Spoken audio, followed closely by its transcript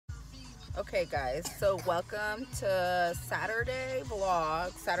Okay guys, so welcome to Saturday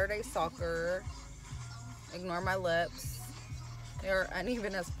vlog, Saturday soccer. Ignore my lips. They're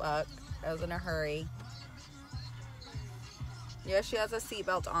uneven as fuck. I was in a hurry. Yeah, she has a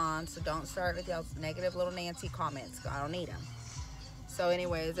seatbelt on, so don't start with y'all's negative little Nancy comments. I don't need them. So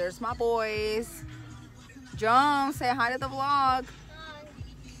anyways, there's my boys. Joan, say hi to the vlog. Hi.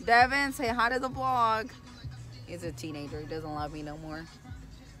 Devin, say hi to the vlog. He's a teenager. He doesn't love me no more.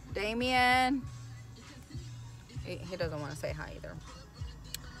 Damien, he doesn't want to say hi either.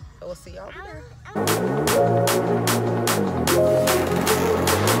 So we'll see y'all later.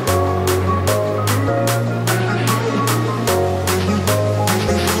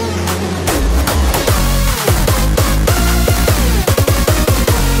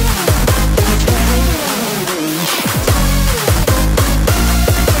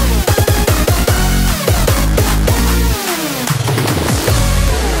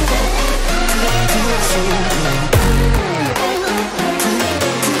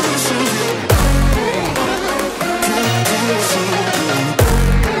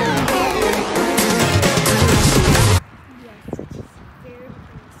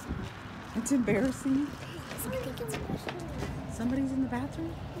 It's embarrassing. Somebody's in the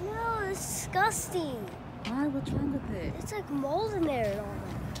bathroom? No, it's disgusting. Why? What's wrong with it? It's like mold in there and all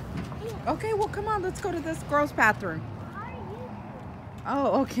that. Okay, well, come on. Let's go to this girl's bathroom.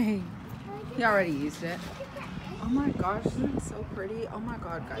 Oh, okay. He already used it. Oh my gosh, this is so pretty. Oh my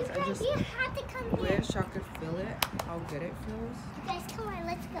god, guys. I just have to come wish y'all could feel it. How good it feels. You guys, come on,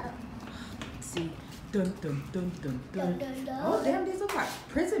 let's go. Let's see. Dun, dun, dun, dun, Dun, dun. dun, dun. Oh, damn. These look like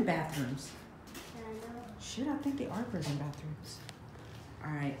prison bathrooms. Shit, I think they are prison bathrooms.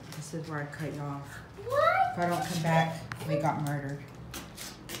 Alright, this is where I cut you off. What? If I don't come back, we got murdered.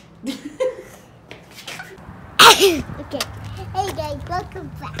 Okay. Hey guys, welcome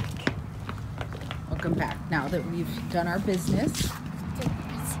back. Welcome back. Now that we've done our business.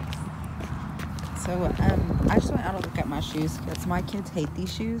 So, I just went out to look at my shoes because my kids hate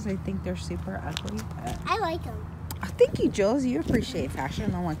these shoes. They think they're super ugly. I like them. Thank you, Jules. You appreciate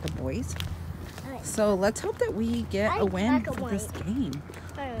fashion, unlike the boys. So let's hope that we get a win for this game.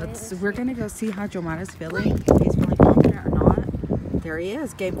 We're gonna go see how Jomara's feeling. If he's feeling confident or not. There he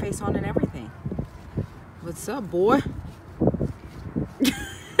is, game face on and everything. What's up, boy?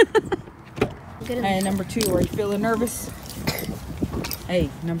 Hey, number 2, are you feeling nervous?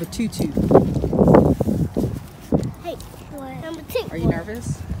 Hey, number 2. Hey, number 2. Are you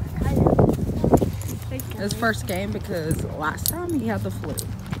nervous? His first game because last time he had the flu.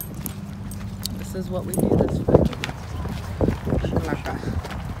 This is what we do this for.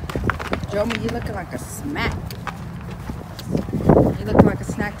 Jomi, you looking like a snack. You looking like a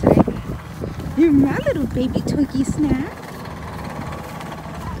snack today? You're my little baby Twinkie snack.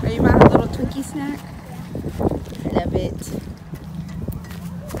 Are you my little Twinkie snack? Love it.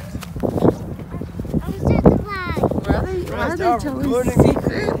 Really? Why are they telling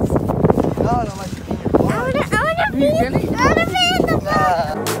secrets? No, I don't like to be in your vlog. I wanna be in the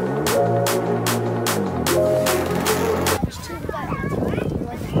vlog.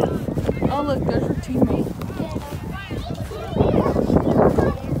 Oh, look, there's your teammate.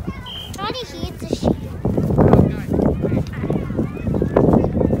 Daddy, he eats a sheep.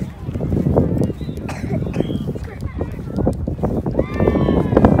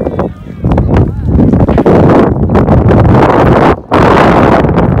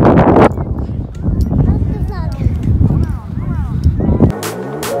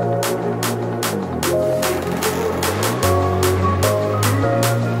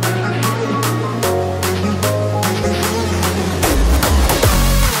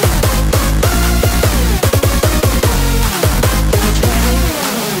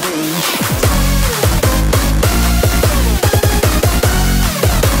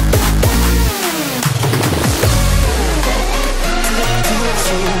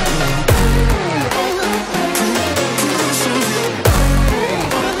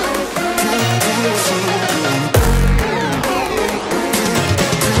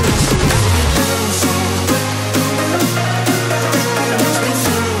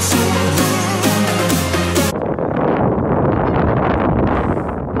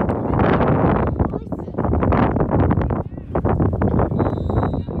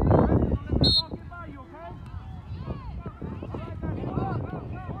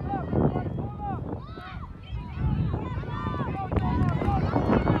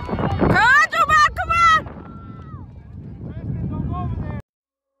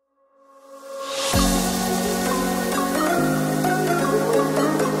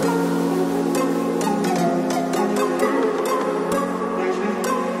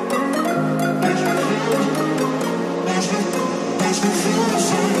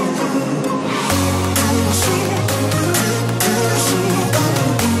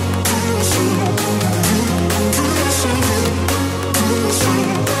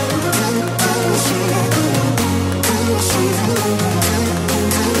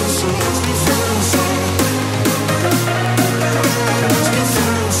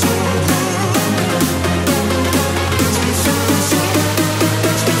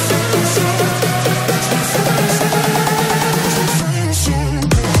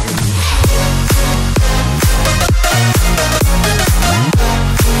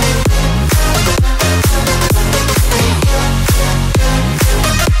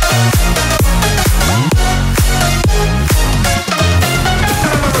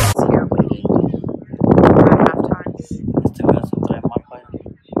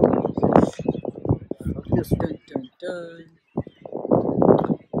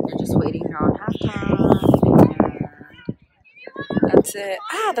 We're just waiting here on halftime. And that's it.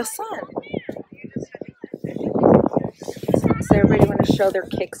 Ah, the sun. Does everybody want to show their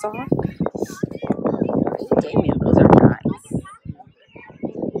kicks off? Damien, those are nice.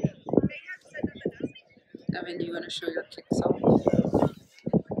 Evan, do you want to show your kicks off?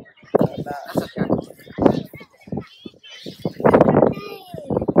 That's okay.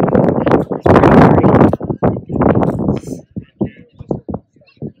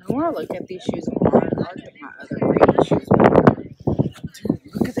 I want to look at these shoes more. I looked at my other green shoes. Dude,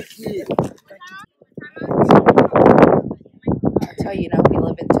 look at the kid. I'll tell you now, we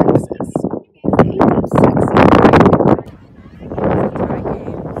live in Texas. They have sexy Thai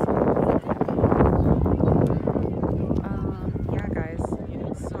games. Yeah, guys,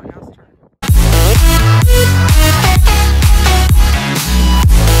 it's someone else's turn.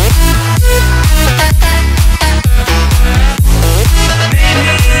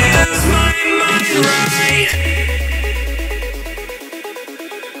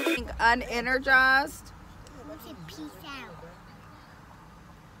 Unenergized. Peace out.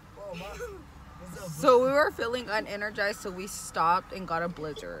 So we were feeling unenergized, so we stopped and got a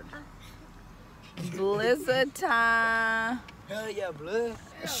blizzard. Blizzard time. Hell yeah, blood.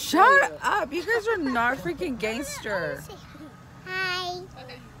 Shut up! You guys are not freaking gangster. Hi.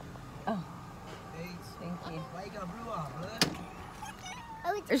 Oh, thank you. Why you got blue on,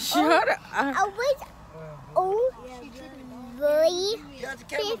 blood? Shut up. I was only You got the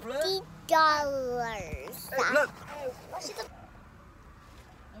camera, blood? $50. Hey, look.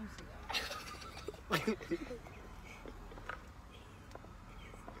 Okay,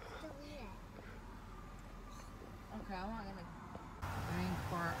 I'm not gonna drink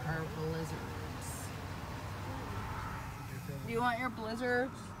for our blizzards. Do you want your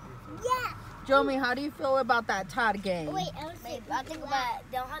blizzards? Yeah. Jomi, how do you feel about that Todd game? Wait, I think about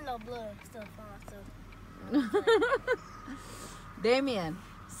they don't have no blood still fine, so. Damien,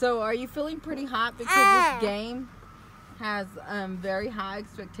 so are you feeling pretty hot because this game has very high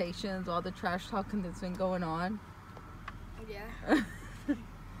expectations, all the trash talking that's been going on? Yeah.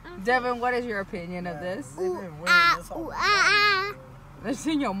 Devin, what is your opinion of this? They've been winning. That's all. That's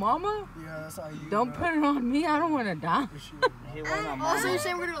in your mama? Yeah, that's all you. Don't put it on me, I don't want to die. Oh, so you're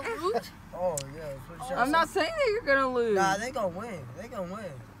saying we're gonna lose? Oh, yeah. For sure. I'm not saying that you're gonna lose. Nah, they gonna win. They gonna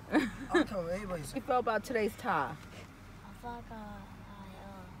win. I'll come with anybody. How do you feel about today's tie? I feel like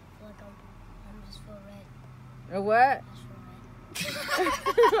I'm just full red. Or what? Just full red.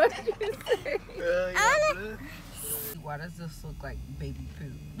 What did you say? Hell yeah, blood. Why does this look like baby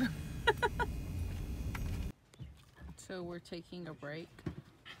poo? So we're taking a break.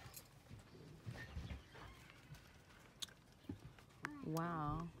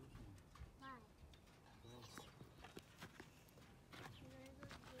 Wow.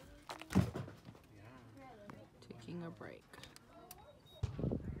 Taking a break.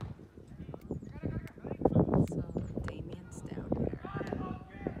 So Damien's down here.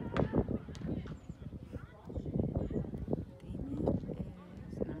 Damien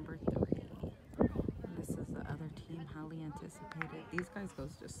is number 3. And this is the other team, highly anticipated. These guys go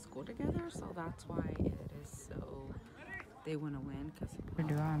to school together, so that's why it is so they want to win. I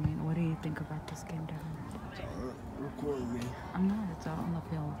mean, what do you think about this game, Devin? Record me. I'm not. It's out on the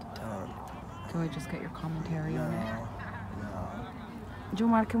field. Can we just get your commentary on it? No.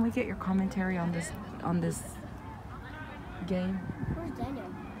 Jomar, can we get your commentary on this game? Where's Daniel?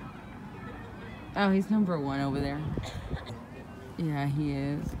 Oh, he's number 1 over there. Yeah, he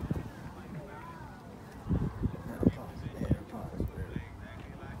is.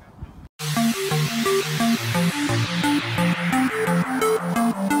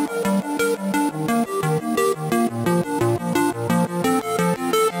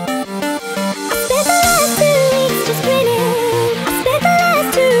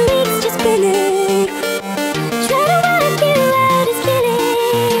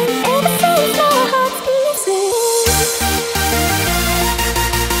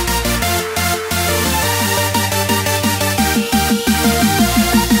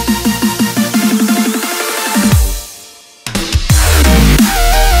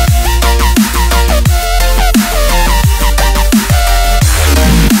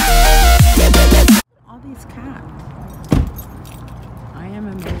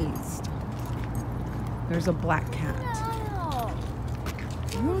 There's a black cat.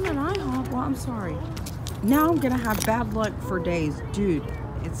 You want an IHOP? Well, I'm sorry. Now I'm gonna have bad luck for days. Dude,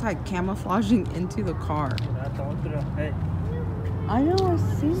 it's like camouflaging into the car. I know, I've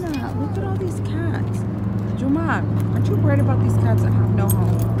seen that. Look at all these cats. Jomar, aren't you worried about these cats that have no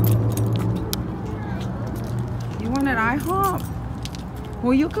home? You want an IHOP?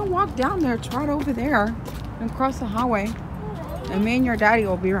 Well, you can walk down there. It's right over there and cross the highway. And me and your daddy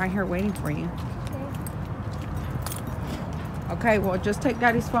will be right here waiting for you. Okay, well, just take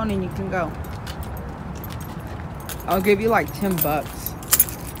daddy's phone and you can go. I'll give you like 10 bucks.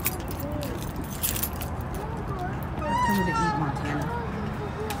 We're coming to eat Montana.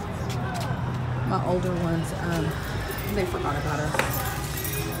 My older ones, they forgot about us.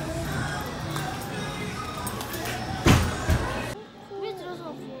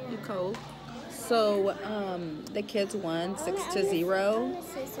 You cold? So, the kids won 6-0. I want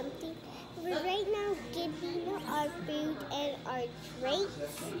to say something. We're right now getting our food and our drinks.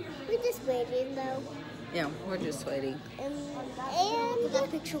 We're just waiting though. Yeah, we're just waiting. And the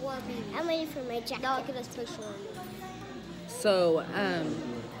picture will be. I'm waiting for my jacket. No, get this picture on me. So,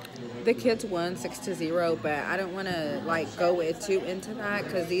 the kids won 6-0, but I don't want to like go too into that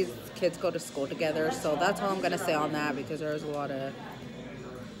because these kids go to school together. So that's all I'm gonna say on that because there's a lot of.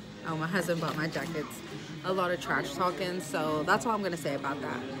 Oh, my husband bought my jackets. A lot of trash talking. So that's all I'm gonna say about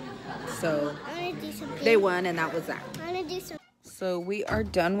that. So they won, and that was that. I want to do some. So we are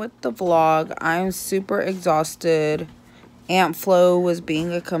done with the vlog. I'm super exhausted. Aunt Flo was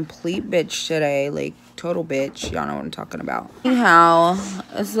being a complete bitch today. Like, total bitch. Y'all know what I'm talking about. Anyhow,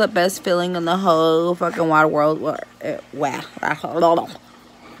 this is the best feeling in the whole fucking wide world. Well,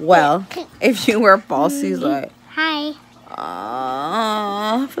 if you wear falsies, like... Hi.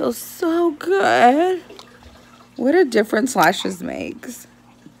 Feels so good. What a difference lashes makes.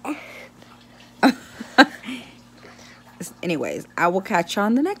 Anyways, I will catch you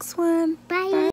on the next one. Bye.